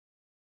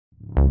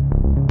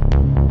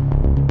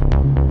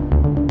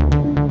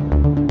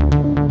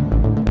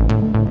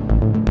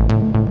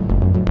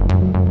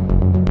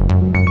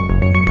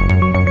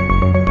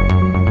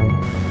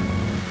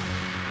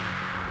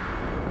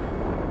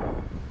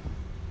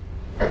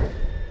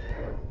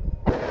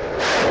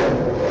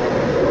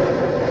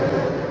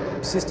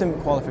system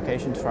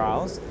qualification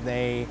trials,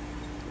 they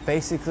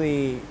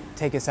basically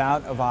take us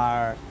out of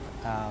our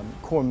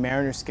core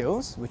mariner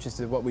skills, which is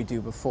what we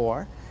do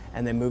before,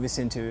 and then move us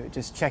into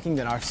just checking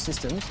that our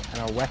systems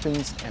and our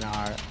weapons and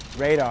our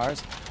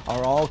radars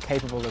are all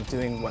capable of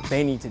doing what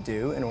they need to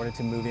do in order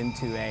to move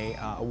into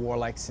a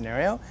warlike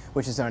scenario,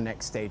 which is our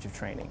next stage of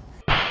training.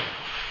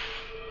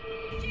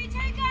 G2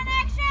 gun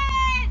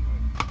action!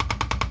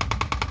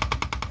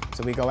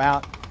 So we go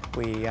out,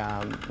 we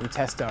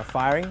test our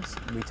firings,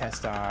 we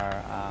test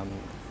our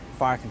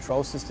fire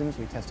control systems,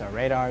 we test our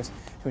radars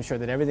to ensure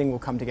that everything will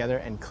come together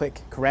and click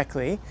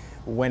correctly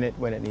when it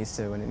needs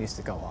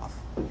to go off.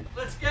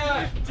 Let's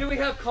go! Do we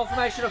have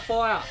confirmation of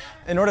fire?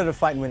 In order to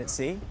fight and win at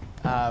sea,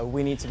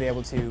 we need to be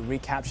able to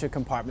recapture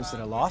compartments that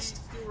are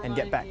lost and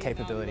get back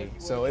capability.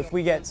 So if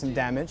we get some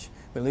damage,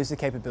 we lose the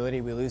capability,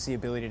 we lose the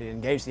ability to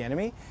engage the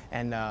enemy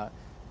and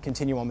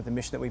continue on with the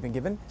mission that we've been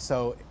given.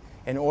 So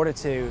in order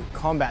to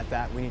combat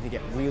that, we need to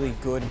get really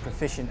good and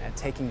proficient at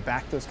taking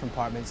back those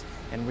compartments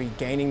and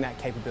regaining that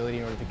capability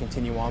in order to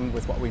continue on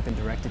with what we've been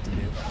directed to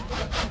do.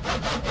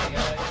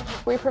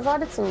 We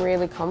provided some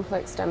really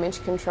complex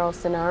damage control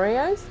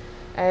scenarios,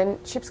 and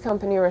Ship's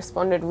Company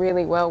responded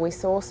really well. We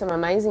saw some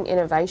amazing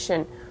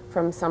innovation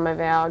from some of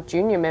our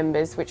junior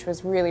members, which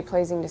was really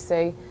pleasing to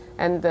see,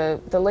 and the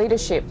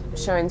leadership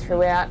shown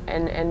throughout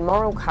and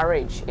moral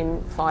courage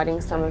in fighting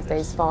some of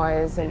these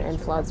fires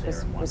and floods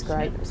was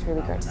great. It was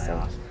really great to see.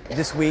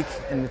 This week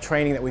and the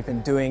training that we've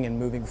been doing and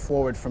moving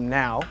forward from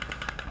now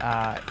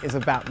is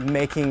about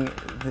making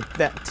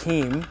that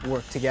team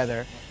work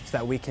together so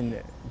that we can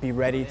be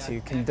ready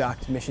to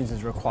conduct missions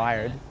as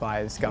required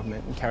by this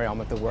government and carry on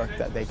with the work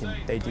that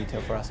they detail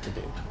for us to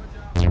do.